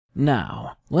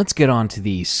Now, let's get on to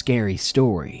these scary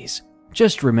stories.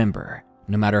 Just remember,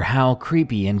 no matter how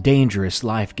creepy and dangerous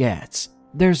life gets,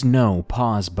 there's no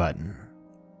pause button.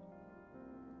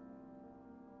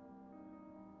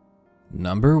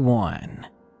 Number 1.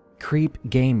 Creep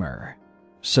Gamer.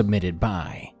 Submitted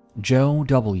by Joe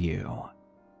W.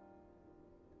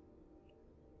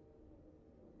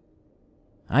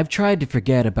 I've tried to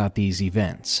forget about these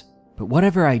events, but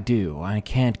whatever I do, I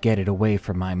can't get it away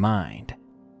from my mind.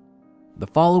 The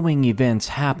following events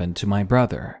happened to my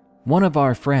brother, one of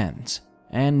our friends,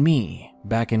 and me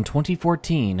back in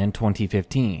 2014 and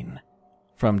 2015,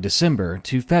 from December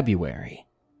to February.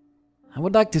 I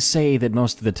would like to say that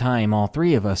most of the time all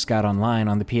three of us got online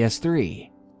on the PS3.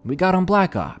 We got on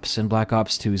Black Ops and Black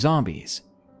Ops 2 Zombies.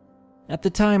 At the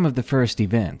time of the first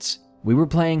events, we were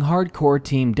playing Hardcore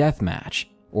Team Deathmatch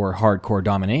or Hardcore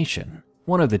Domination,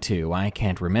 one of the two, I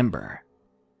can't remember.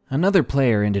 Another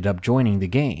player ended up joining the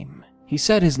game. He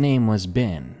said his name was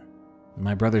Ben.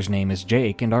 My brother's name is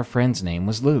Jake and our friend's name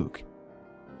was Luke.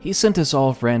 He sent us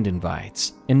all friend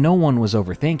invites, and no one was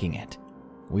overthinking it.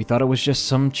 We thought it was just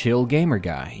some chill gamer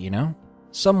guy, you know?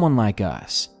 Someone like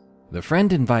us. The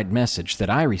friend invite message that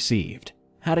I received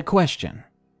had a question.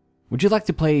 Would you like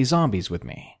to play zombies with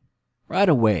me? Right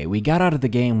away, we got out of the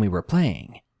game we were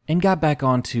playing and got back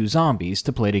onto zombies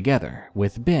to play together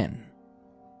with Ben.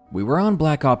 We were on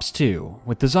Black Ops 2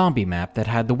 with the zombie map that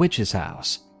had the witch's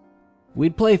house.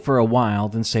 We'd play for a while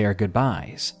then say our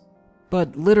goodbyes.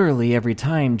 But literally every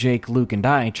time Jake, Luke, and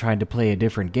I tried to play a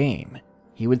different game,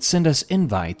 he would send us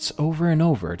invites over and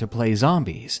over to play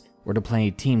zombies or to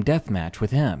play team deathmatch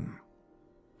with him.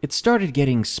 It started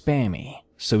getting spammy,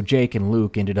 so Jake and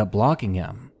Luke ended up blocking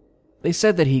him. They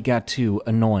said that he got too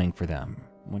annoying for them,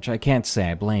 which I can't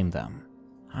say I blame them.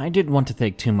 I didn't want to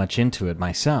think too much into it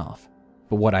myself,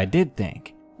 but what I did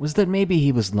think was that maybe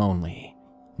he was lonely.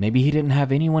 Maybe he didn't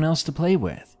have anyone else to play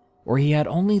with, or he had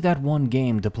only that one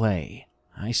game to play.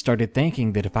 I started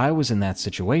thinking that if I was in that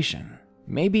situation,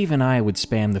 maybe even I would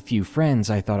spam the few friends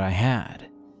I thought I had,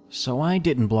 so I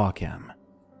didn't block him.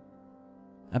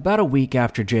 About a week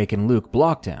after Jake and Luke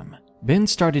blocked him, Ben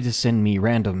started to send me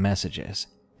random messages,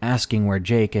 asking where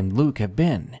Jake and Luke have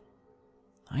been.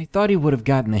 I thought he would have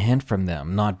gotten a hint from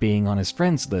them not being on his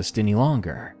friends list any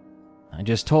longer. I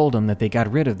just told him that they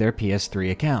got rid of their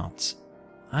PS3 accounts.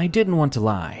 I didn't want to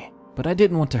lie, but I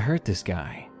didn't want to hurt this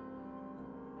guy.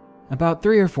 About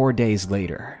 3 or 4 days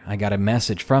later, I got a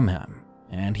message from him,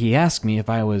 and he asked me if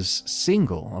I was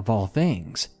single of all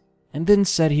things, and then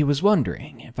said he was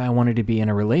wondering if I wanted to be in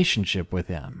a relationship with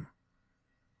him.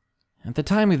 At the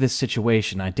time of this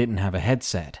situation, I didn't have a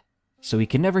headset, so he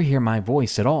could never hear my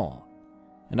voice at all,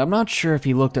 and I'm not sure if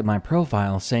he looked at my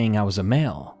profile saying I was a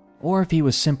male, or if he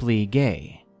was simply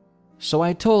gay. So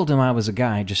I told him I was a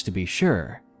guy just to be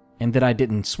sure, and that I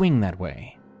didn't swing that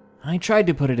way. I tried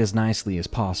to put it as nicely as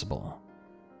possible.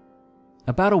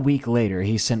 About a week later,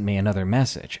 he sent me another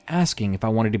message asking if I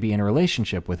wanted to be in a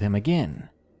relationship with him again.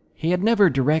 He had never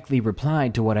directly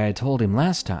replied to what I had told him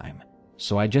last time,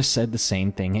 so I just said the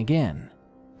same thing again.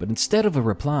 But instead of a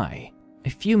reply, a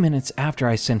few minutes after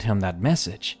I sent him that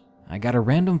message, I got a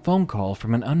random phone call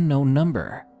from an unknown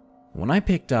number. When I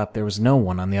picked up, there was no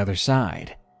one on the other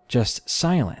side, just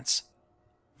silence.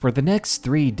 For the next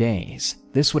 3 days,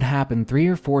 this would happen 3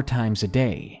 or 4 times a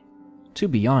day. To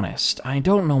be honest, I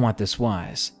don't know what this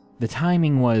was. The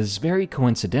timing was very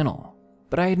coincidental,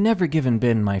 but I had never given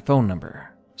Ben my phone number,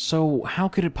 so how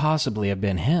could it possibly have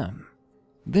been him?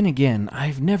 Then again,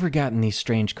 I've never gotten these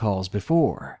strange calls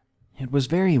before. It was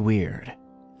very weird.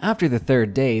 After the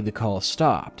 3rd day, the calls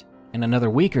stopped, and another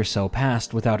week or so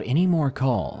passed without any more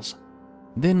calls.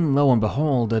 Then, lo and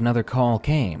behold, another call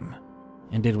came,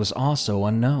 and it was also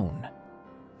unknown.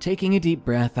 Taking a deep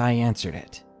breath, I answered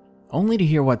it, only to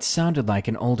hear what sounded like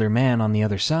an older man on the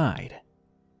other side.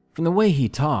 From the way he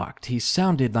talked, he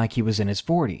sounded like he was in his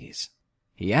 40s.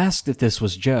 He asked if this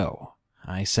was Joe.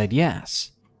 I said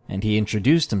yes, and he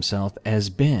introduced himself as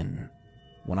Ben.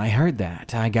 When I heard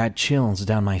that, I got chills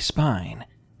down my spine,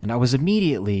 and I was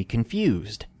immediately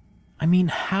confused. I mean,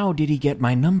 how did he get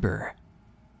my number?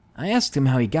 I asked him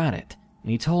how he got it,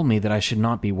 and he told me that I should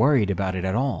not be worried about it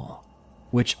at all,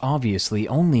 which obviously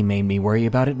only made me worry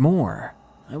about it more.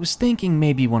 I was thinking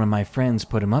maybe one of my friends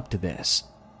put him up to this,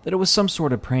 that it was some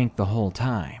sort of prank the whole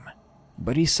time.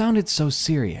 But he sounded so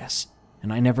serious,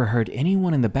 and I never heard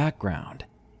anyone in the background.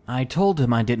 I told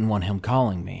him I didn't want him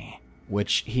calling me,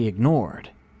 which he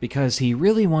ignored, because he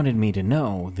really wanted me to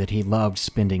know that he loved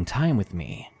spending time with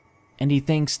me, and he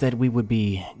thinks that we would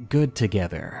be good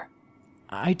together.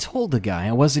 I told the guy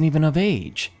I wasn't even of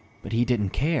age, but he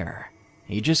didn't care.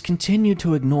 He just continued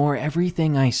to ignore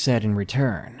everything I said in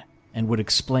return and would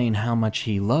explain how much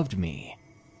he loved me.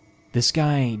 This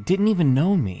guy didn't even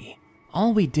know me.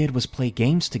 All we did was play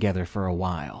games together for a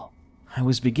while. I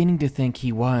was beginning to think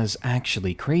he was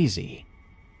actually crazy.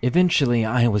 Eventually,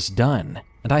 I was done,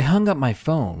 and I hung up my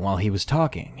phone while he was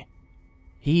talking.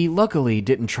 He luckily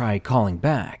didn't try calling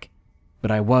back,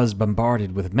 but I was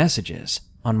bombarded with messages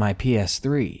on my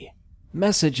PS3.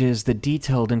 Messages that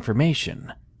detailed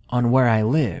information on where I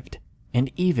lived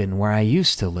and even where I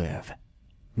used to live.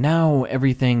 Now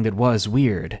everything that was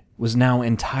weird was now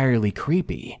entirely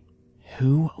creepy.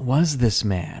 Who was this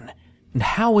man? And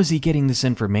how was he getting this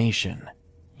information?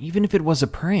 Even if it was a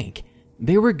prank,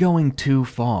 they were going too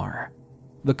far.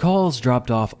 The calls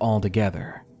dropped off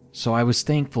altogether, so I was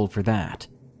thankful for that,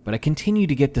 but I continued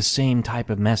to get the same type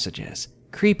of messages,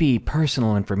 creepy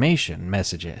personal information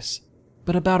messages.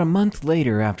 But about a month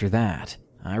later after that,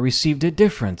 I received a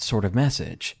different sort of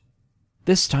message.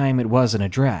 This time it was an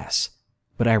address,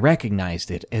 but I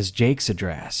recognized it as Jake's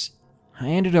address. I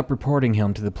ended up reporting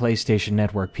him to the PlayStation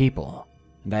Network people,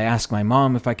 and I asked my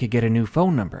mom if I could get a new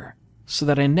phone number so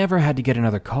that I never had to get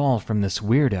another call from this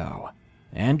weirdo.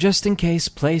 And just in case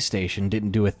PlayStation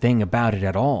didn't do a thing about it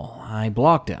at all, I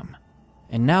blocked him.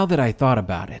 And now that I thought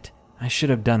about it, I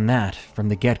should have done that from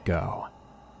the get-go.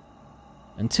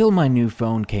 Until my new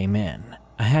phone came in,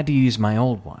 I had to use my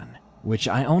old one, which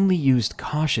I only used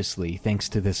cautiously thanks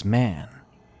to this man.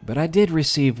 But I did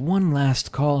receive one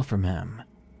last call from him.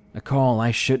 A call I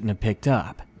shouldn't have picked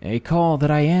up. A call that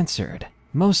I answered,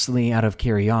 mostly out of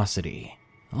curiosity.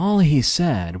 All he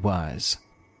said was,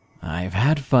 "I've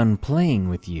had fun playing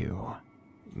with you.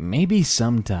 Maybe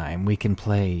sometime we can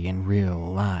play in real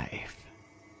life."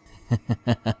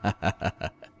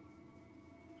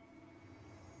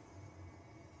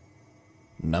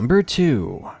 Number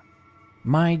 2.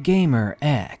 My Gamer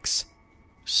X.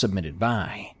 Submitted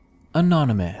by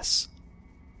Anonymous.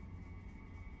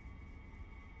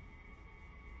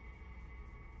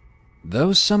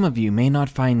 Though some of you may not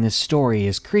find this story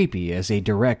as creepy as a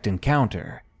direct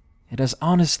encounter, it has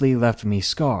honestly left me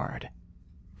scarred.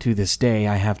 To this day,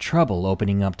 I have trouble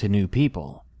opening up to new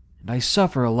people, and I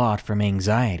suffer a lot from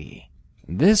anxiety.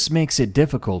 This makes it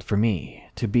difficult for me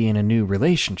to be in a new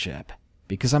relationship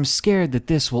because I'm scared that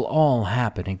this will all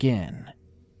happen again.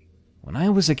 When I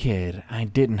was a kid, I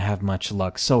didn't have much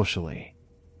luck socially.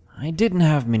 I didn't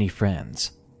have many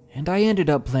friends, and I ended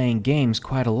up playing games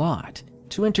quite a lot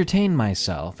to entertain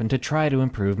myself and to try to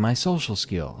improve my social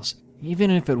skills,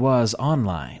 even if it was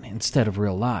online instead of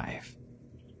real life.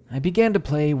 I began to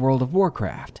play World of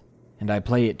Warcraft, and I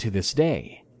play it to this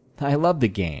day. I love the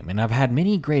game, and I've had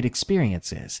many great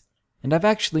experiences, and I've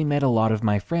actually met a lot of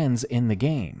my friends in the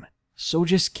game. So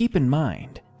just keep in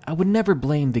mind, I would never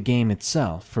blame the game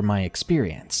itself for my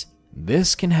experience.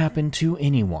 This can happen to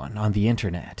anyone on the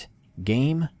internet,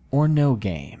 game or no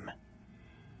game.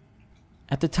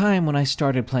 At the time when I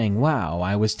started playing WoW,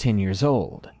 I was 10 years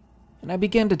old, and I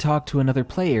began to talk to another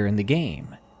player in the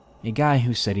game, a guy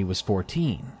who said he was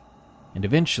 14, and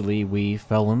eventually we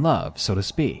fell in love, so to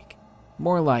speak.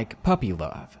 More like puppy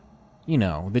love. You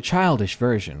know, the childish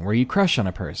version where you crush on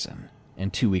a person,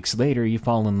 and 2 weeks later you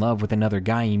fall in love with another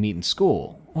guy you meet in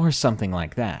school, or something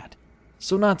like that.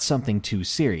 So not something too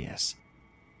serious.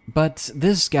 But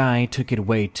this guy took it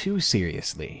way too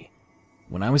seriously.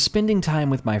 When I was spending time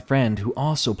with my friend who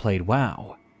also played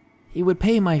WoW, he would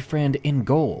pay my friend in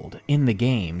gold in the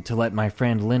game to let my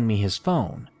friend lend me his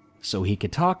phone so he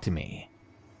could talk to me.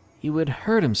 He would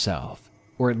hurt himself,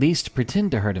 or at least pretend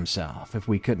to hurt himself if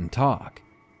we couldn't talk.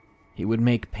 He would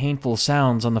make painful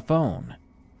sounds on the phone,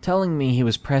 telling me he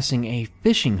was pressing a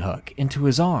fishing hook into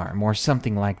his arm or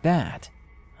something like that.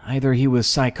 Either he was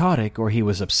psychotic or he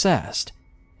was obsessed,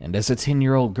 and as a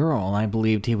 10-year-old girl, I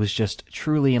believed he was just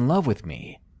truly in love with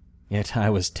me. Yet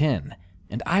I was 10,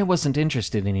 and I wasn't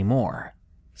interested anymore,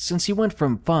 since he went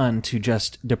from fun to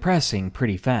just depressing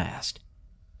pretty fast.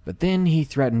 But then he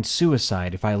threatened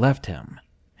suicide if I left him,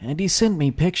 and he sent me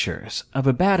pictures of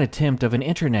a bad attempt of an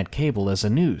internet cable as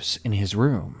a noose in his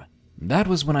room. That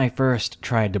was when I first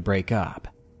tried to break up.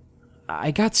 I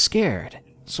got scared,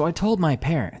 so I told my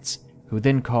parents, who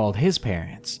then called his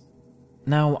parents.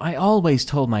 Now, I always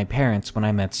told my parents when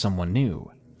I met someone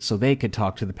new, so they could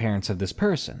talk to the parents of this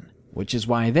person, which is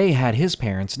why they had his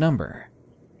parents' number.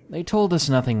 They told us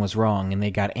nothing was wrong, and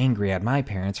they got angry at my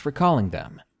parents for calling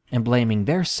them, and blaming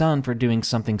their son for doing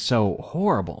something so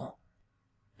horrible.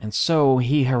 And so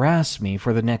he harassed me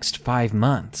for the next 5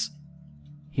 months.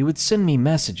 He would send me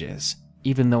messages,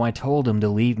 even though I told him to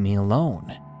leave me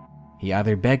alone. He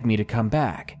either begged me to come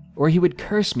back, or he would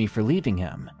curse me for leaving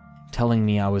him, telling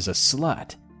me I was a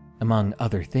slut, among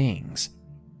other things.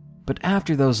 But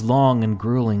after those long and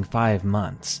grueling 5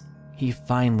 months, he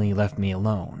finally left me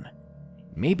alone.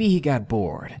 Maybe he got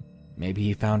bored. Maybe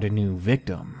he found a new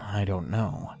victim, I don't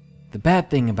know. The bad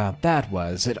thing about that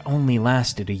was it only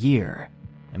lasted a year,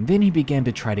 and then he began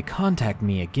to try to contact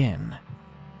me again.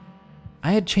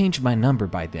 I had changed my number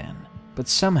by then, but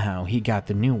somehow he got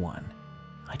the new one.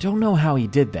 I don't know how he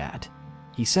did that.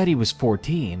 He said he was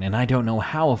 14, and I don't know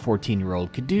how a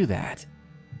 14-year-old could do that.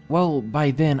 Well,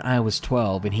 by then I was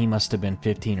 12 and he must have been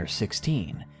 15 or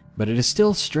 16, but it is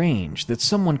still strange that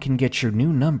someone can get your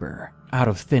new number out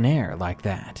of thin air like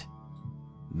that.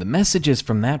 The messages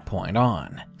from that point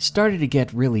on started to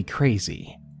get really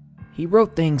crazy. He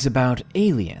wrote things about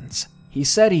aliens. He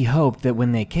said he hoped that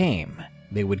when they came,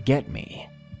 they would get me.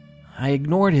 I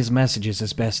ignored his messages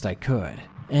as best I could,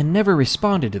 and never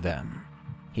responded to them.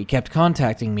 He kept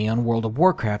contacting me on World of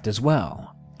Warcraft as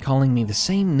well, calling me the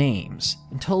same names,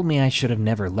 and told me I should have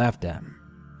never left them.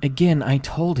 Again, I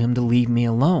told him to leave me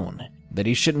alone, that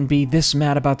he shouldn't be this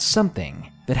mad about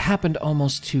something that happened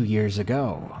almost 2 years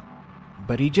ago.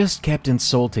 But he just kept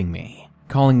insulting me,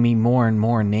 calling me more and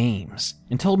more names,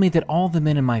 and told me that all the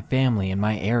men in my family in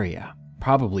my area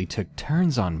probably took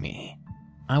turns on me.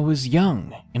 I was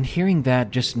young, and hearing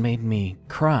that just made me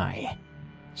cry.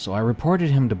 So I reported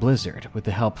him to Blizzard with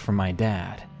the help from my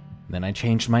dad. Then I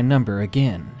changed my number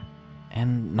again,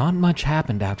 and not much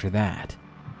happened after that.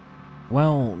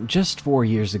 Well, just 4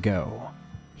 years ago,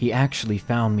 he actually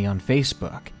found me on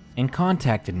Facebook and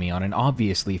contacted me on an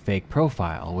obviously fake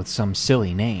profile with some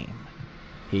silly name.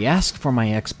 He asked for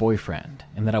my ex-boyfriend,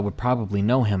 and that I would probably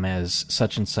know him as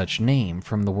such and such name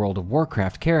from the World of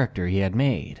Warcraft character he had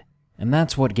made, and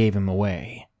that's what gave him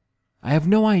away. I have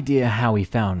no idea how he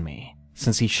found me,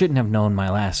 since he shouldn't have known my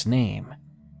last name,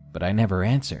 but I never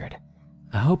answered.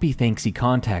 I hope he thinks he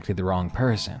contacted the wrong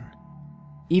person.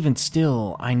 Even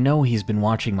still, I know he's been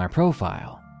watching my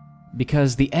profile,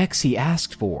 because the ex he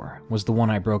asked for was the one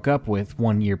I broke up with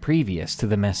 1 year previous to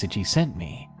the message he sent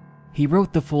me. He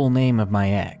wrote the full name of my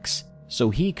ex, so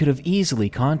he could have easily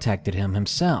contacted him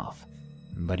himself,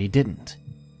 but he didn't.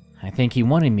 I think he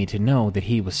wanted me to know that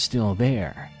he was still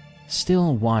there,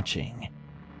 still watching,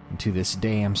 and to this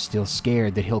day I'm still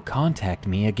scared that he'll contact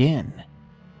me again,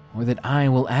 or that I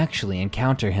will actually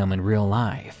encounter him in real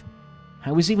life.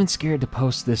 I was even scared to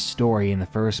post this story in the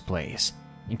first place,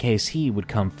 in case he would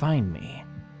come find me.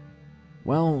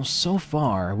 Well, so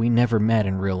far, we never met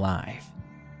in real life.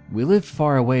 We lived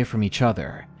far away from each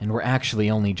other, and were actually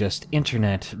only just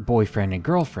internet boyfriend and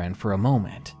girlfriend for a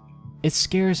moment. It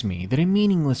scares me that a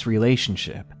meaningless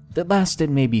relationship that lasted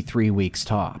maybe 3 weeks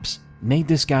tops made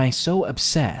this guy so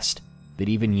obsessed that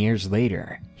even years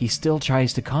later, he still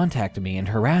tries to contact me and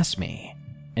harass me.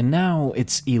 And now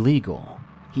it's illegal.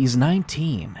 He's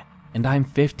 19, and I'm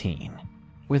 15.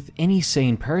 With any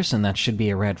sane person, that should be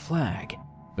a red flag,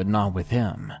 but not with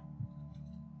him.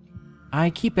 I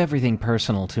keep everything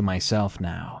personal to myself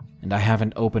now, and I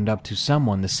haven't opened up to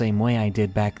someone the same way I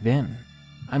did back then.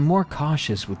 I'm more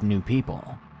cautious with new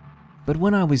people. But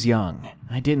when I was young,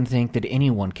 I didn't think that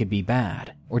anyone could be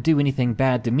bad, or do anything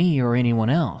bad to me or anyone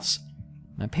else.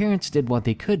 My parents did what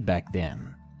they could back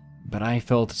then, but I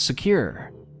felt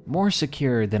secure, more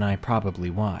secure than I probably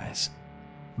was.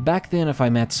 Back then, if I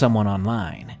met someone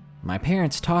online, my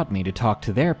parents taught me to talk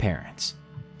to their parents,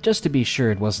 just to be sure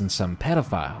it wasn't some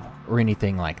pedophile or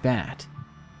anything like that.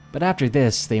 But after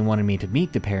this, they wanted me to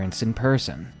meet the parents in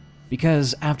person,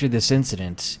 because after this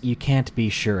incident, you can't be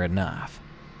sure enough.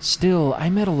 Still, I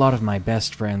met a lot of my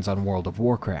best friends on World of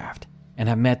Warcraft, and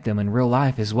have met them in real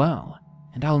life as well,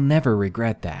 and I'll never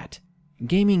regret that.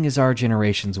 Gaming is our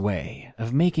generation's way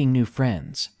of making new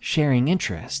friends, sharing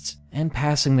interests, and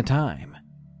passing the time.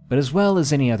 But as well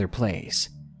as any other place,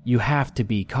 you have to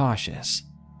be cautious.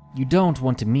 You don't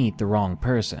want to meet the wrong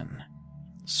person.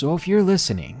 So if you're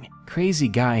listening, crazy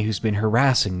guy who's been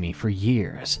harassing me for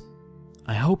years,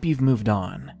 I hope you've moved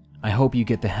on. I hope you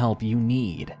get the help you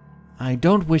need. I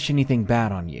don't wish anything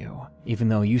bad on you, even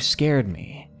though you scared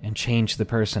me and changed the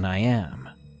person I am.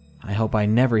 I hope I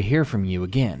never hear from you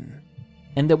again,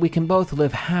 and that we can both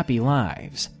live happy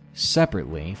lives,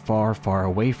 separately, far, far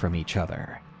away from each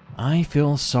other. I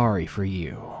feel sorry for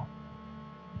you.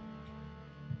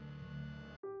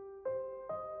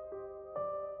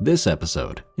 This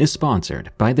episode is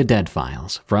sponsored by The Dead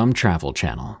Files from Travel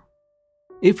Channel.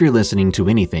 If you're listening to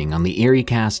anything on the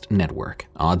EerieCast network,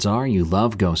 odds are you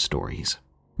love ghost stories.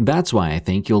 That's why I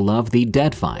think you'll love The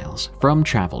Dead Files from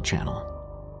Travel Channel.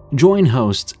 Join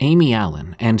hosts Amy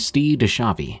Allen and Steve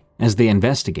DeShavi as they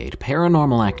investigate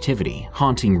paranormal activity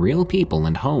haunting real people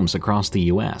and homes across the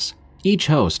US, Each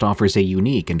host offers a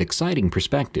unique and exciting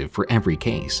perspective for every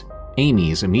case.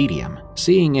 Amy is a medium,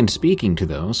 seeing and speaking to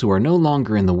those who are no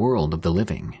longer in the world of the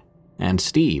living. And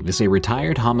Steve is a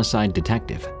retired homicide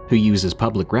detective who uses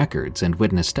public records and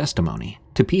witness testimony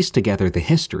to piece together the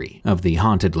history of the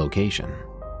haunted location.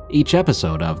 Each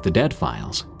episode of The Dead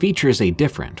Files features a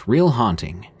different, real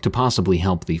haunting to possibly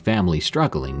help the family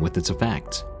struggling with its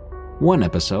effects. One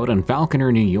episode on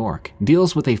Falconer, New York,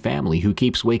 deals with a family who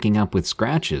keeps waking up with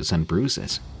scratches and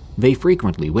bruises. They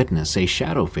frequently witness a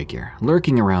shadow figure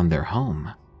lurking around their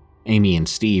home. Amy and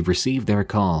Steve receive their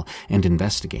call and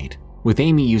investigate, with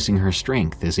Amy using her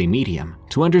strength as a medium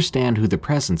to understand who the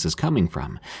presence is coming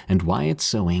from and why it's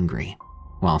so angry,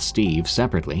 while Steve,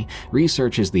 separately,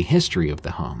 researches the history of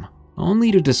the home,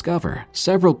 only to discover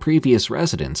several previous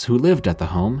residents who lived at the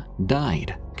home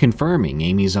died, confirming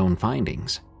Amy's own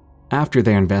findings. After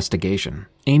their investigation,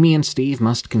 Amy and Steve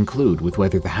must conclude with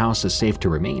whether the house is safe to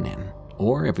remain in,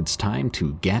 or if it's time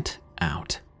to get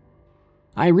out.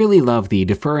 I really love the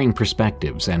differing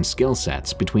perspectives and skill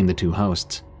sets between the two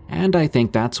hosts, and I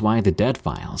think that's why The Dead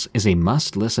Files is a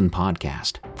must-listen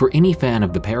podcast for any fan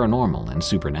of the paranormal and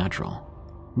supernatural.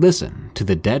 Listen to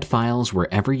The Dead Files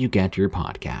wherever you get your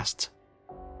podcasts.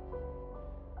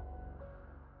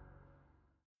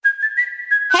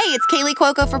 Hey, it's Kaylee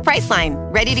Cuoco for Priceline.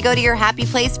 Ready to go to your happy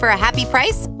place for a happy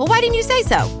price? Well, why didn't you say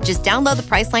so? Just download the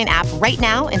Priceline app right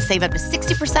now and save up to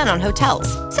 60% on hotels.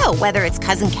 So whether it's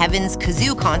Cousin Kevin's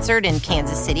Kazoo Concert in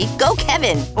Kansas City, go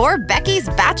Kevin, or Becky's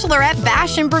Bachelorette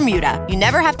Bash in Bermuda, you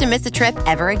never have to miss a trip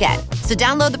ever again. So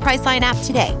download the Priceline app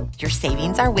today. Your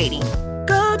savings are waiting.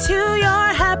 Go to your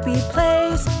happy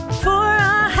place for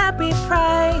a happy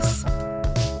price.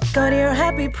 Go to your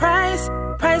happy price,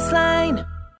 Priceline.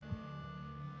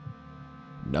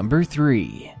 Number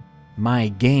 3. My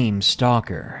Game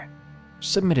Stalker.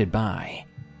 Submitted by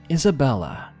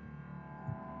Isabella.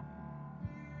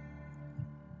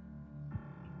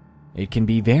 It can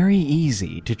be very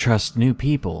easy to trust new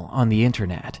people on the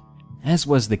internet, as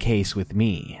was the case with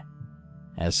me.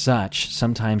 As such,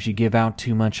 sometimes you give out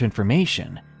too much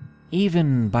information,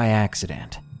 even by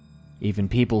accident. Even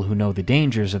people who know the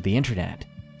dangers of the internet,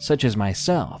 such as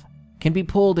myself, can be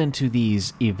pulled into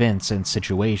these events and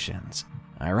situations.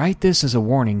 I write this as a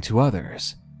warning to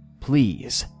others.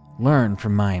 Please, learn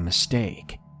from my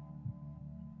mistake.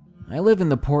 I live in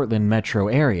the Portland metro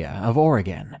area of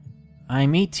Oregon.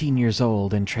 I'm 18 years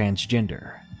old and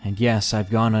transgender, and yes, I've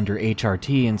gone under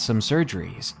HRT and some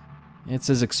surgeries. It's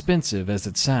as expensive as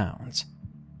it sounds.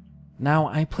 Now,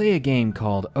 I play a game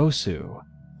called Osu.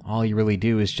 All you really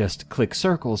do is just click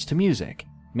circles to music,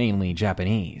 mainly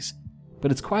Japanese.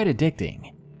 But it's quite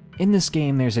addicting. In this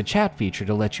game, there's a chat feature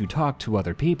to let you talk to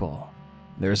other people.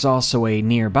 There's also a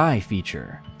nearby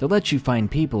feature that lets you find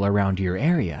people around your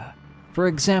area. For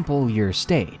example, your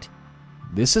state.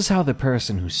 This is how the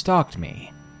person who stalked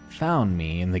me found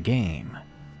me in the game.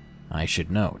 I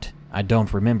should note, I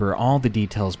don't remember all the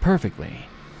details perfectly.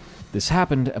 This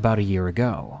happened about a year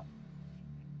ago.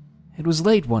 It was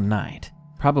late one night,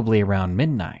 probably around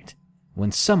midnight,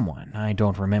 when someone, I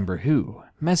don't remember who,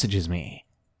 messages me,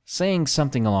 saying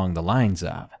something along the lines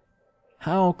of,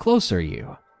 "How close are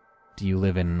you? Do you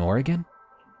live in Oregon?"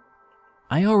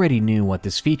 I already knew what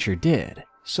this feature did,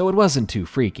 so it wasn't too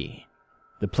freaky.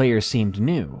 The player seemed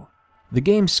new. The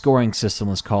game's scoring system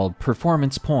was called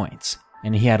performance points,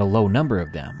 and he had a low number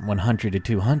of them, 100 to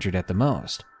 200 at the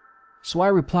most. So I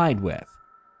replied with,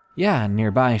 "Yeah,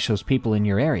 nearby shows people in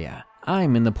your area.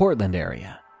 I'm in the Portland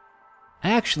area."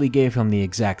 I actually gave him the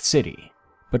exact city,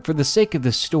 but for the sake of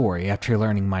this story, after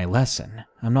learning my lesson,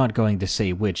 I'm not going to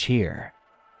say which here.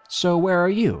 "So where are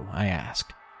you?" I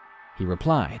asked. He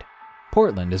replied,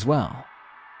 "Portland as well."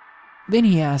 Then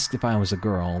he asked if I was a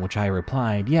girl, which I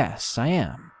replied, "Yes, I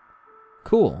am."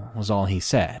 "Cool," was all he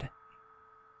said.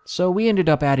 So we ended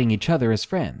up adding each other as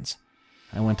friends.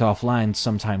 I went offline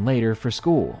sometime later for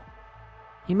school.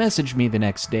 He messaged me the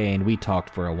next day and we talked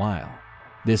for a while.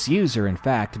 This user, in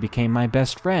fact, became my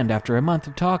best friend after a month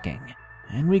of talking,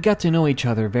 and we got to know each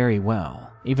other very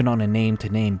well, even on a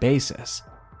name-to-name basis.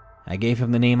 I gave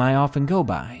him the name I often go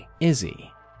by,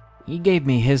 Izzy. He gave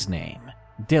me his name,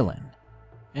 Dylan,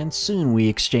 and soon we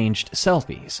exchanged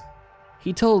selfies.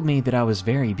 He told me that I was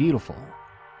very beautiful.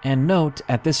 And note,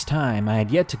 at this time I had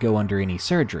yet to go under any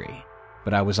surgery,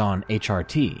 but I was on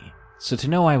HRT, so to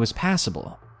know I was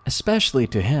passable, especially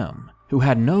to him, who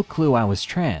had no clue I was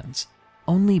trans,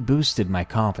 only boosted my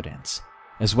confidence,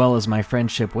 as well as my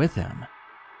friendship with him.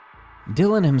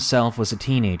 Dylan himself was a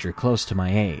teenager close to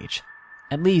my age.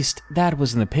 At least, that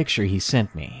was in the picture he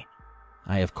sent me.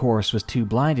 I, of course, was too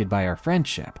blinded by our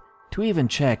friendship to even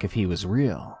check if he was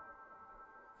real.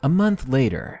 A month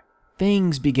later,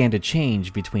 things began to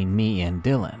change between me and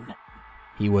Dylan.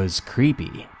 He was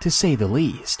creepy, to say the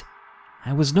least.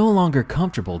 I was no longer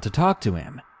comfortable to talk to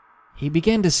him. He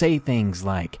began to say things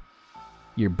like,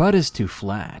 "Your butt is too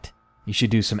flat. You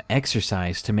should do some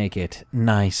exercise to make it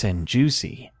nice and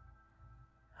juicy."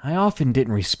 I often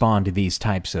didn't respond to these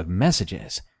types of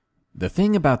messages. The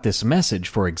thing about this message,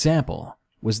 for example,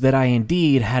 was that I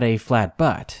indeed had a flat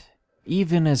butt,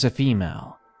 even as a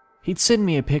female. He'd send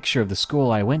me a picture of the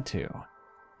school I went to,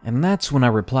 and that's when I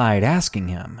replied asking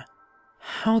him,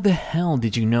 "How the hell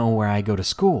did you know where I go to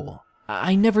school?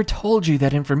 I never told you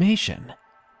that information."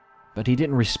 But he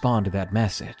didn't respond to that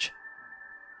message.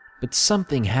 But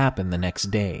something happened the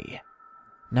next day.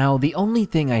 Now, the only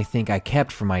thing I think I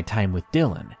kept from my time with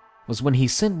Dylan was when he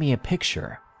sent me a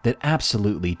picture that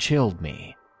absolutely chilled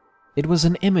me. It was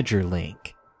an Imager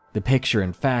link. The picture,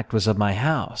 in fact, was of my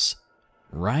house,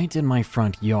 right in my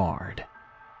front yard.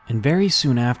 And very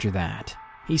soon after that,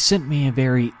 he sent me a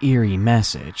very eerie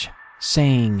message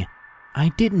saying, "I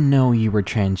didn't know you were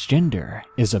transgender,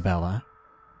 Isabella."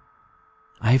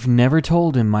 I've never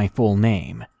told him my full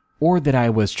name or that I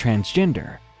was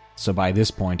transgender, so by this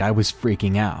point I was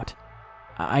freaking out.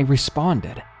 I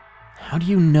responded, "How do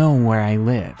you know where I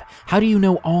live? How do you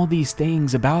know all these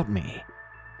things about me?"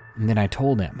 And then I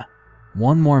told him,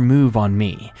 "One more move on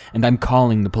me, and I'm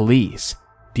calling the police.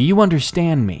 Do you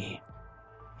understand me?"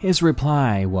 His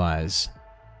reply was,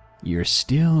 "You're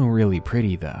still really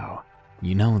pretty though.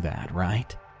 You know that,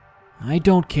 right? I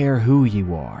don't care who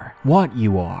you are, what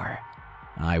you are.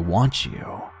 I want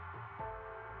you."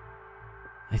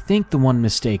 I think the one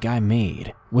mistake I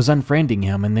made was unfriending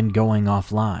him and then going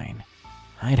offline.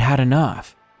 I'd had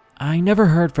enough. I never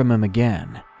heard from him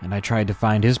again, and I tried to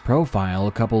find his profile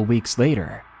a couple weeks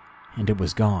later, and it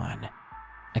was gone.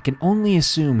 I can only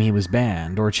assume he was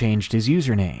banned or changed his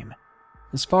username.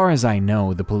 As far as I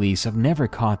know, the police have never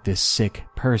caught this sick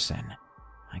person.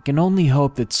 I can only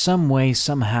hope that some way,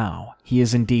 somehow, he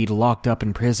is indeed locked up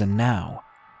in prison now,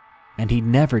 and he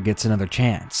never gets another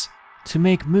chance to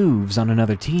make moves on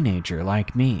another teenager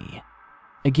like me.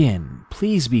 Again,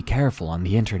 please be careful on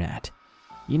the internet.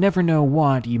 You never know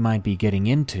what you might be getting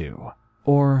into,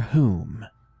 or whom.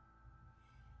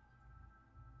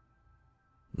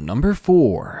 Number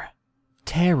 4.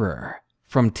 Terror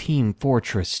from Team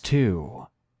Fortress 2.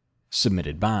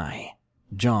 Submitted by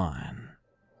John.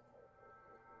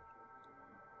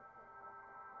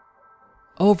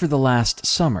 Over the last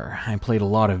summer, I played a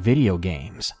lot of video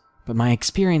games, but my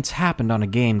experience happened on a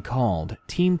game called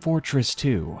Team Fortress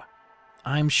 2.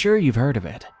 I'm sure you've heard of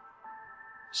it.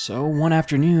 So one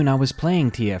afternoon I was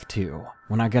playing TF2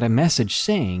 when I got a message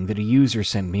saying that a user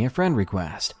sent me a friend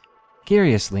request.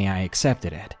 Curiously, I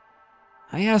accepted it.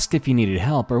 I asked if he needed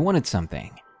help or wanted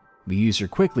something. The user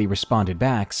quickly responded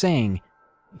back saying,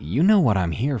 "You know what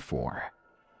I'm here for."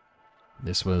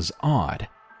 This was odd.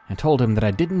 I told him that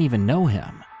I didn't even know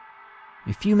him.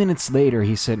 A few minutes later,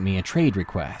 he sent me a trade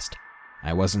request.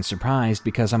 I wasn't surprised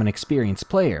because I'm an experienced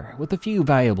player with a few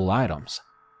valuable items.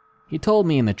 He told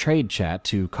me in the trade chat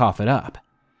to cough it up,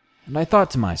 and I thought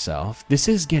to myself, this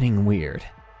is getting weird.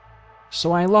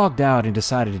 So I logged out and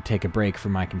decided to take a break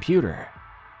from my computer.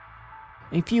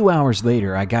 A few hours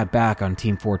later, I got back on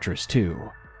Team Fortress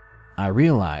 2. I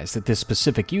realized that this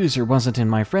specific user wasn't in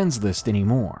my friends list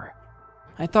anymore.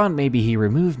 I thought maybe he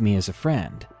removed me as a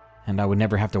friend, and I would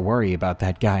never have to worry about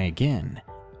that guy again.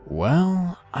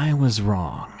 Well, I was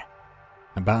wrong.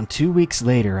 About 2 weeks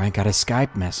later, I got a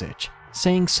Skype message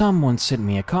saying someone sent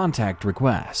me a contact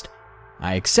request.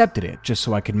 I accepted it just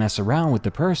so I could mess around with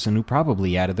the person who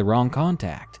probably added the wrong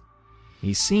contact.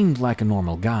 He seemed like a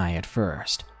normal guy at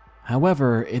first.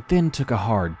 However, it then took a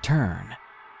hard turn.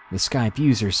 The Skype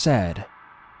user said,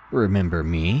 "Remember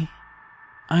me?"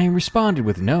 I responded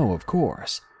with no, of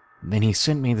course. Then he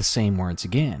sent me the same words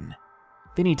again.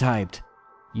 Then he typed,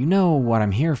 "You know what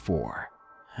I'm here for."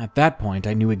 At that point,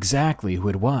 I knew exactly who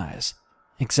it was,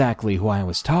 exactly who I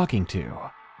was talking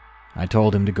to. I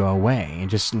told him to go away and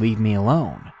just leave me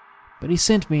alone, but he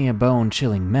sent me a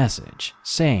bone-chilling message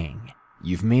saying,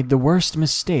 "You've made the worst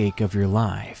mistake of your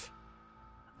life."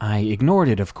 I ignored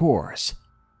it, of course,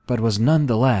 but was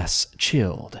nonetheless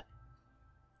chilled.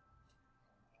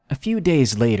 A few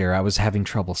days later, I was having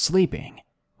trouble sleeping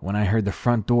when I heard the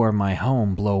front door of my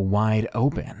home blow wide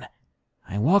open.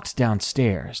 I walked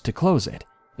downstairs to close it.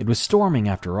 It was storming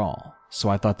after all, so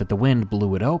I thought that the wind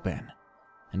blew it open.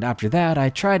 And after that, I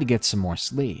tried to get some more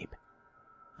sleep.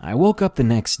 I woke up the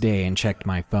next day and checked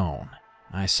my phone.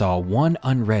 I saw one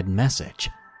unread message.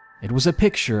 It was a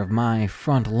picture of my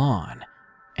front lawn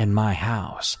and my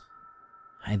house.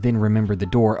 I then remembered the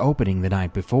door opening the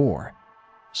night before.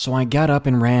 so I got up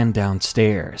and ran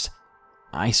downstairs.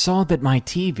 I saw that my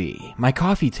TV, my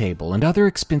coffee table, and other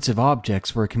expensive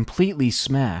objects were completely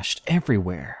smashed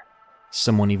everywhere.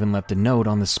 Someone even left a note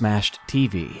on the smashed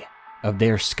TV of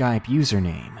their Skype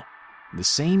username, the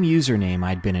same username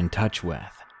I'd been in touch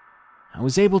with. I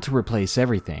was able to replace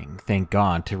everything, thank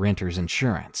God, to renter's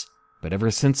insurance, but ever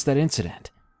since that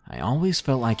incident, I always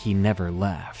felt like he never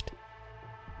left.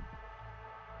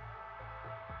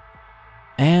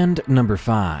 And number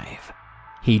 5,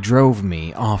 he drove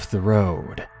me off the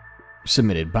road.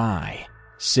 Submitted by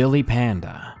Silly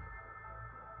Panda.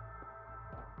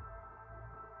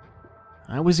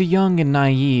 I was a young and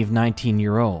naive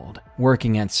 19-year-old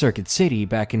working at Circuit City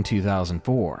back in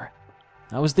 2004.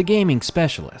 I was the gaming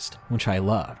specialist, which I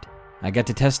loved. I got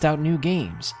to test out new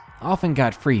games, often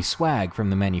got free swag from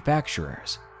the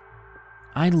manufacturers.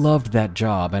 I loved that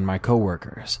job and my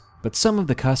coworkers, but some of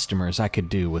the customers I could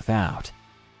do without.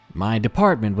 My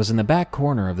department was in the back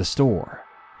corner of the store,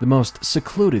 the most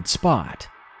secluded spot.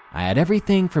 I had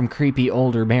everything from creepy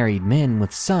older married men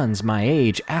with sons my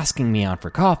age asking me out for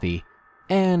coffee,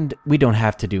 and we don't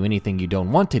have to do anything you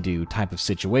don't want to do type of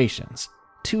situations.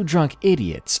 2 drunk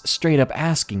idiots straight up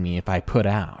asking me if I put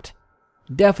out.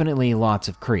 Definitely lots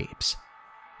of creeps.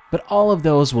 But all of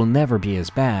those will never be as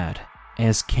bad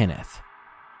as Kenneth.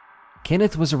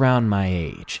 Kenneth was around my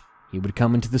age. He would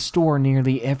come into the store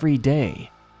nearly every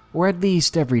day, or at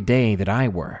least every day that I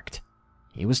worked.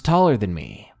 He was taller than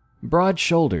me, broad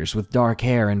shoulders with dark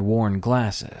hair and worn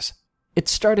glasses. It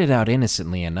started out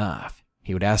innocently enough.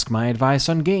 He would ask my advice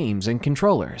on games and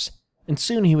controllers, and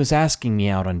soon he was asking me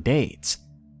out on dates.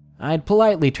 I'd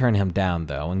politely turn him down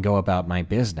though and go about my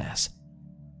business.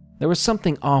 There was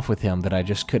something off with him that I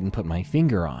just couldn't put my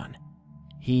finger on.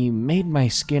 He made my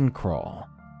skin crawl.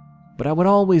 But I would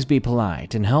always be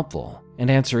polite and helpful and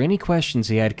answer any questions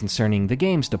he had concerning the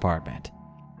games department.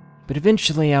 But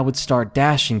eventually I would start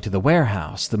dashing to the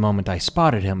warehouse the moment I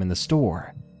spotted him in the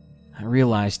store. I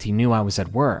realized he knew I was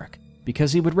at work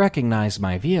because he would recognize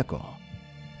my vehicle.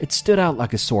 It stood out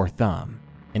like a sore thumb,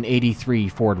 an '83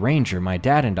 Ford Ranger my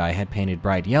dad and I had painted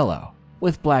bright yellow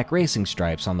with black racing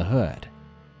stripes on the hood.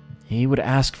 He would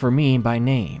ask for me by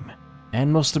name,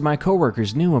 and most of my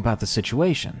coworkers knew about the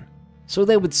situation, so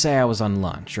they would say I was on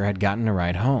lunch or had gotten a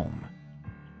ride home.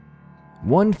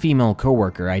 One female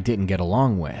coworker I didn't get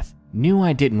along with knew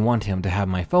I didn't want him to have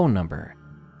my phone number,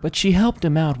 but she helped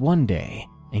him out one day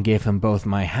and gave him both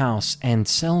my house and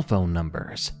cell phone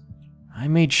numbers. I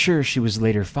made sure she was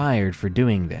later fired for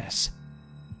doing this.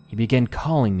 He began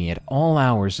calling me at all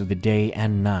hours of the day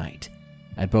and night,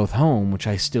 at both home, which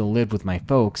I still lived with my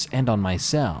folks, and on my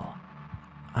cell.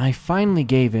 I finally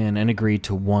gave in and agreed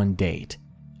to one date.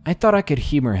 I thought I could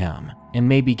humor him and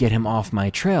maybe get him off my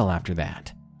trail after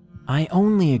that. I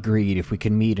only agreed if we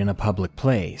could meet in a public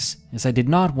place, as I did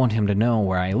not want him to know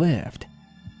where I lived.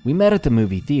 We met at the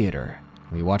movie theater.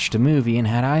 We watched a movie and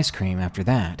had ice cream after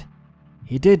that.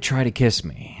 He did try to kiss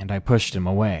me, and I pushed him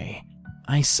away.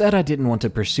 I said I didn't want to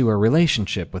pursue a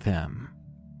relationship with him.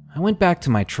 I went back to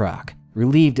my truck,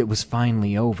 relieved it was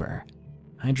finally over.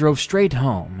 I drove straight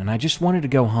home, and I just wanted to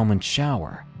go home and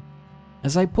shower.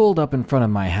 As I pulled up in front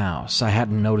of my house, I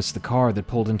hadn't noticed the car that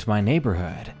pulled into my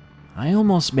neighborhood. I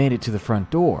almost made it to the front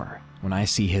door when I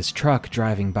see his truck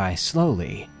driving by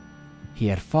slowly. He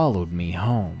had followed me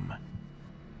home.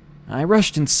 I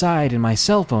rushed inside and my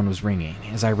cell phone was ringing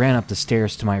as I ran up the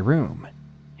stairs to my room.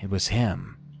 It was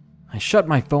him. I shut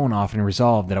my phone off and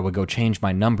resolved that I would go change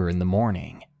my number in the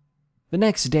morning. The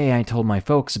next day I told my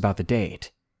folks about the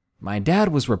date. My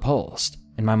dad was repulsed,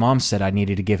 and my mom said I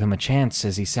needed to give him a chance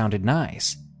as he sounded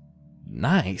nice.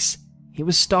 Nice? He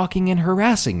was stalking and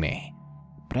harassing me.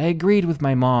 But I agreed with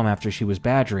my mom after she was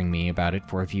badgering me about it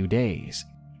for a few days.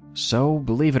 So,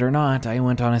 believe it or not, I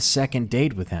went on a second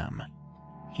date with him.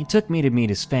 He took me to meet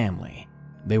his family.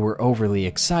 They were overly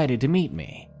excited to meet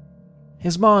me.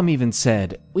 His mom even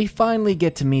said, "We finally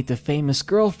get to meet the famous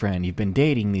girlfriend you've been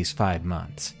dating these 5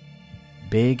 months."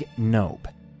 Big nope.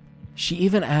 She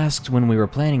even asked when we were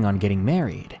planning on getting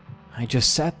married. I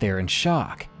just sat there in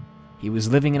shock. He was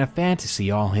living in a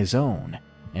fantasy all his own,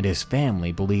 and his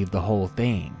family believed the whole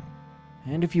thing.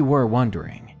 And if you were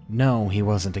wondering, no, he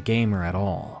wasn't a gamer at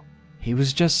all. He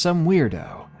was just some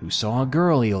weirdo who saw a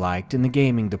girl he liked in the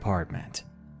gaming department.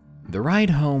 The ride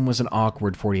home was an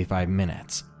awkward 45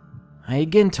 minutes. I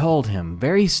again told him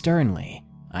very sternly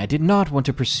I did not want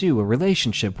to pursue a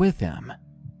relationship with him,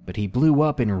 but he blew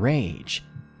up in rage.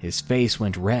 His face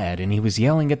went red and he was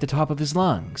yelling at the top of his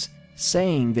lungs,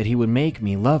 saying that he would make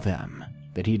me love him,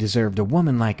 that he deserved a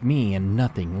woman like me and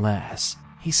nothing less.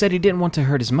 He said he didn't want to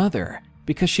hurt his mother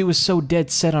because she was so dead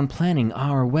set on planning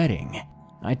our wedding.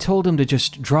 I told him to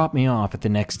just drop me off at the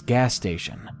next gas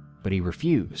station, but he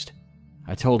refused.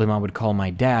 I told him I would call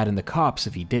my dad and the cops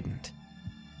if he didn't.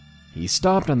 He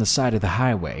stopped on the side of the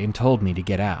highway and told me to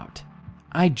get out.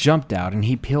 I jumped out and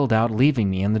he peeled out, leaving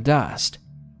me in the dust.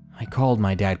 I called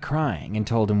my dad crying and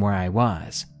told him where I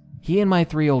was. He and my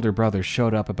 3 older brothers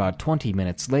showed up about 20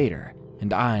 minutes later,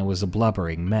 and I was a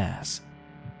blubbering mess.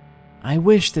 I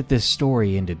wish that this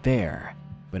story ended there,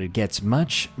 but it gets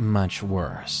much, much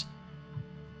worse.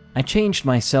 I changed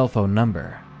my cell phone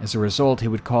number. As a result, he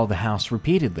would call the house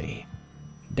repeatedly.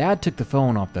 Dad took the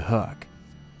phone off the hook.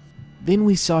 Then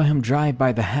we saw him drive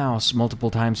by the house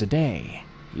multiple times a day.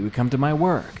 He would come to my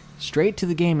work, straight to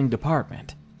the gaming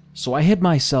department. So I hid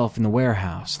myself in the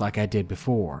warehouse like I did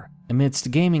before,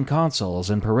 amidst gaming consoles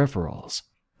and peripherals,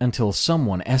 until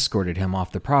someone escorted him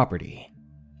off the property.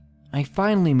 I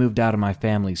finally moved out of my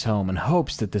family's home in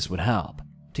hopes that this would help,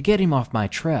 to get him off my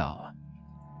trail.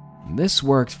 This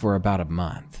worked for about a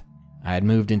month. I had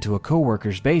moved into a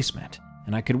coworker's basement,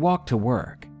 and I could walk to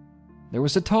work. There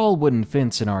was a tall wooden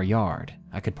fence in our yard.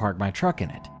 I could park my truck in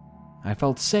it. I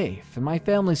felt safe, and my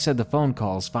family said the phone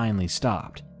calls finally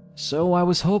stopped, so I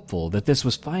was hopeful that this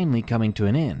was finally coming to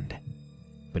an end.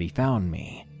 But he found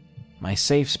me. My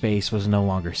safe space was no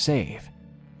longer safe,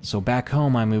 so back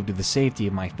home I moved to the safety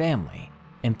of my family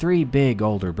and 3 big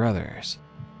older brothers.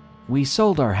 We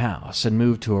sold our house and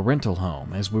moved to a rental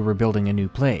home as we were building a new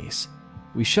place.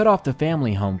 We shut off the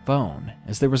family home phone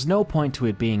as there was no point to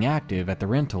it being active at the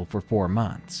rental for 4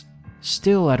 months.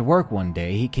 Still, at work one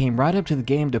day, he came right up to the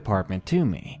game department to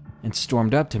me and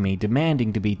stormed up to me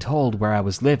demanding to be told where I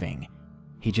was living.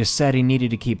 He just said he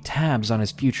needed to keep tabs on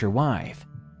his future wife.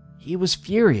 He was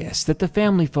furious that the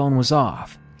family phone was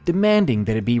off, demanding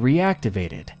that it be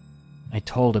reactivated. I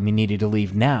told him he needed to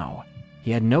leave now.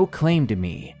 He had no claim to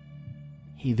me.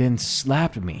 He then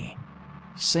slapped me,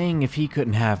 saying if he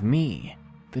couldn't have me,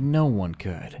 then no one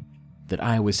could, that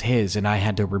I was his and I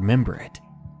had to remember it.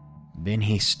 Then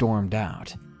he stormed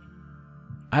out.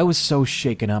 I was so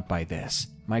shaken up by this,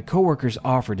 my coworkers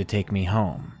offered to take me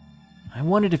home. I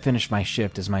wanted to finish my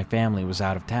shift as my family was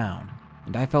out of town,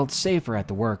 and I felt safer at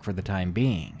the work for the time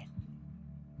being.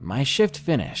 My shift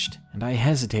finished, and I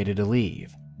hesitated to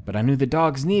leave, but I knew the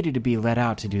dogs needed to be let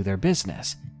out to do their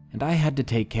business, and I had to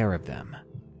take care of them.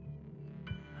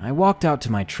 I walked out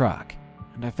to my truck,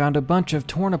 and I found a bunch of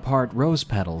torn-apart rose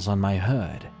petals on my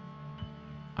hood.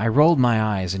 I rolled my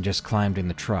eyes and just climbed in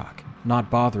the truck,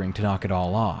 not bothering to knock it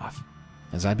all off.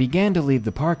 As I began to leave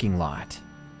the parking lot,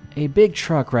 a big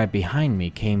truck right behind me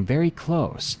came very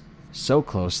close, so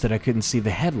close that I couldn't see the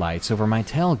headlights over my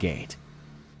tailgate.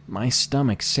 My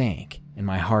stomach sank, and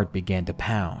my heart began to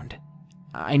pound.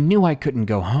 I knew I couldn't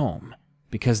go home,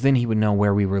 because then he would know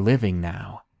where we were living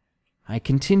now. I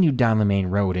continued down the main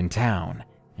road in town,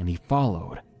 and he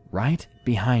followed, right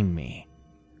behind me.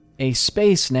 A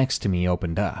space next to me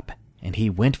opened up, and he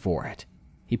went for it.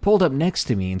 He pulled up next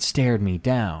to me and stared me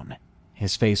down.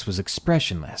 His face was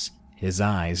expressionless, his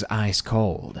eyes ice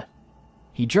cold.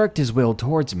 He jerked his wheel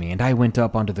towards me, and I went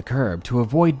up onto the curb to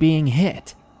avoid being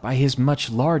hit by his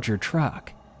much larger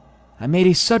truck. I made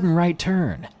a sudden right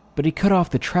turn, but he cut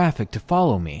off the traffic to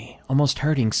follow me, almost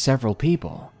hurting several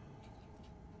people.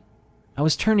 I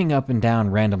was turning up and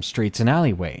down random streets and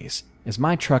alleyways, as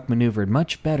my truck maneuvered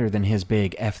much better than his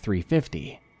big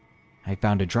F-350. I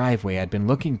found a driveway I'd been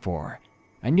looking for.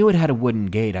 I knew it had a wooden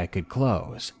gate I could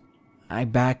close. I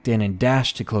backed in and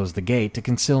dashed to close the gate to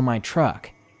conceal my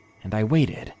truck, and I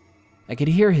waited. I could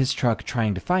hear his truck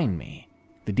trying to find me,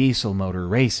 the diesel motor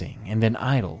racing and then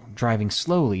idle, driving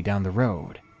slowly down the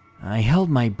road. I held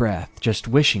my breath, just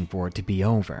wishing for it to be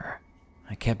over.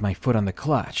 I kept my foot on the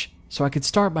clutch so I could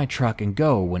start my truck and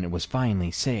go when it was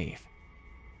finally safe.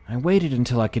 I waited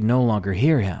until I could no longer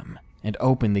hear him and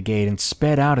opened the gate and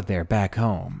sped out of there back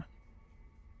home.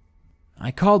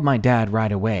 I called my dad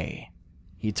right away.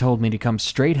 He told me to come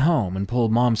straight home and pull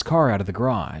Mom's car out of the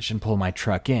garage and pull my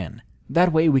truck in.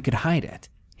 That way we could hide it.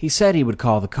 He said he would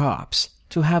call the cops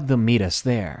to have them meet us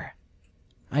there.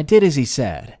 I did as he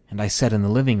said, and I sat in the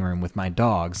living room with my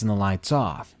dogs and the lights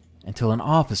off until an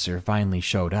officer finally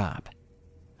showed up.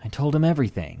 I told him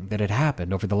everything that had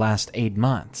happened over the last 8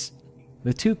 months.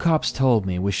 The 2 cops told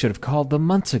me we should have called them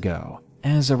months ago,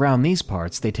 as around these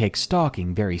parts they take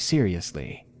stalking very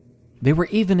seriously. They were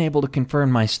even able to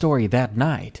confirm my story that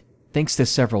night, thanks to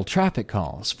several traffic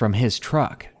calls from his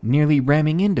truck nearly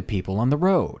ramming into people on the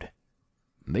road.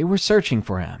 They were searching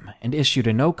for him and issued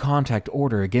a no-contact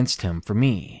order against him for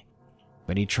me,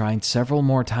 but he tried several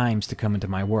more times to come into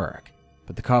my work,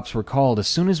 but the cops were called as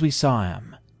soon as we saw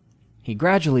him. He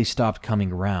gradually stopped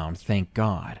coming around, thank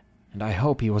God, and I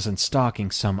hope he wasn't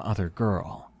stalking some other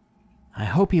girl. I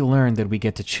hope he learned that we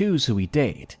get to choose who we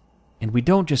date, and we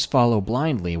don't just follow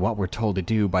blindly what we're told to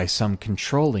do by some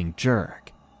controlling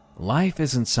jerk. Life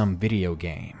isn't some video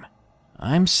game.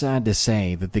 I'm sad to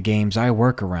say that the games I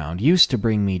work around used to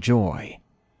bring me joy,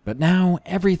 but now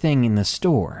everything in the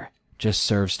store just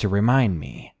serves to remind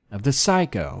me of the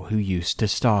psycho who used to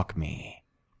stalk me.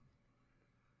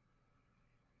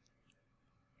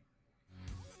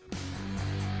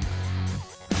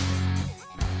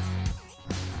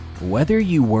 Whether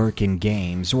you work in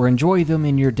games or enjoy them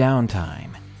in your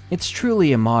downtime, it's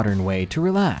truly a modern way to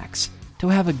relax, to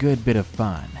have a good bit of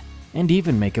fun, and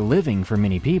even make a living for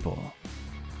many people.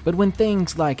 But when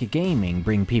things like gaming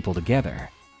bring people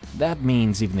together, that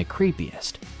means even the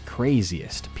creepiest,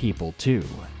 craziest people too.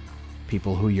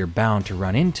 People who you're bound to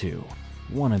run into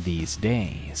one of these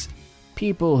days.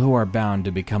 People who are bound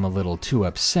to become a little too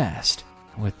obsessed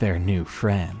with their new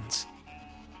friends.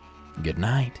 Good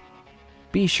night.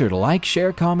 Be sure to like,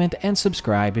 share, comment, and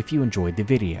subscribe if you enjoyed the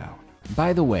video.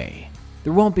 By the way,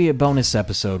 there won't be a bonus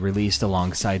episode released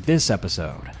alongside this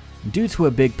episode due to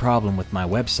a big problem with my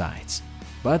websites,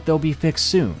 but they'll be fixed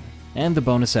soon, and the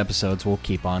bonus episodes will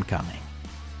keep on coming.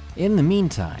 In the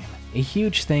meantime, a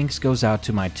huge thanks goes out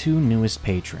to my two newest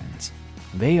patrons.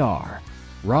 They are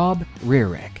Rob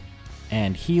Rierick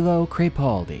and Hilo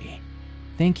Crepaldi.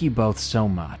 Thank you both so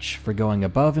much for going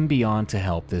above and beyond to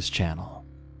help this channel.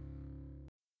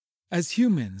 As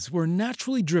humans, we're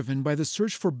naturally driven by the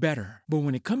search for better. But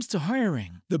when it comes to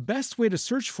hiring, the best way to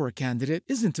search for a candidate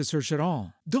isn't to search at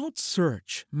all. Don't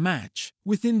search, match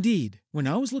with Indeed. When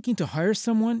I was looking to hire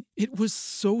someone, it was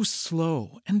so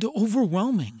slow and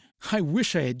overwhelming. I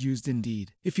wish I had used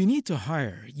Indeed. If you need to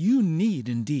hire, you need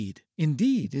Indeed.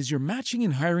 Indeed is your matching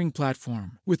and hiring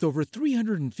platform with over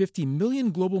 350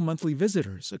 million global monthly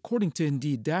visitors, according to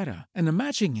Indeed data, and a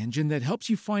matching engine that helps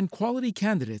you find quality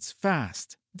candidates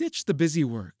fast. Ditch the busy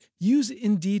work. Use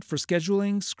Indeed for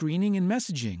scheduling, screening, and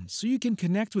messaging so you can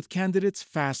connect with candidates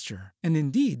faster. And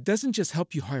Indeed doesn't just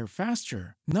help you hire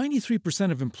faster. 93%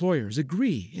 of employers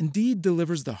agree Indeed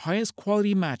delivers the highest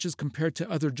quality matches compared to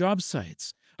other job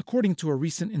sites, according to a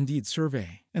recent Indeed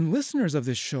survey. And listeners of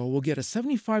this show will get a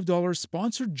 $75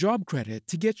 sponsored job credit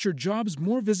to get your jobs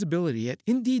more visibility at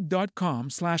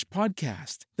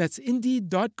Indeed.com/podcast. That's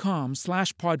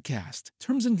Indeed.com/podcast.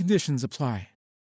 Terms and conditions apply.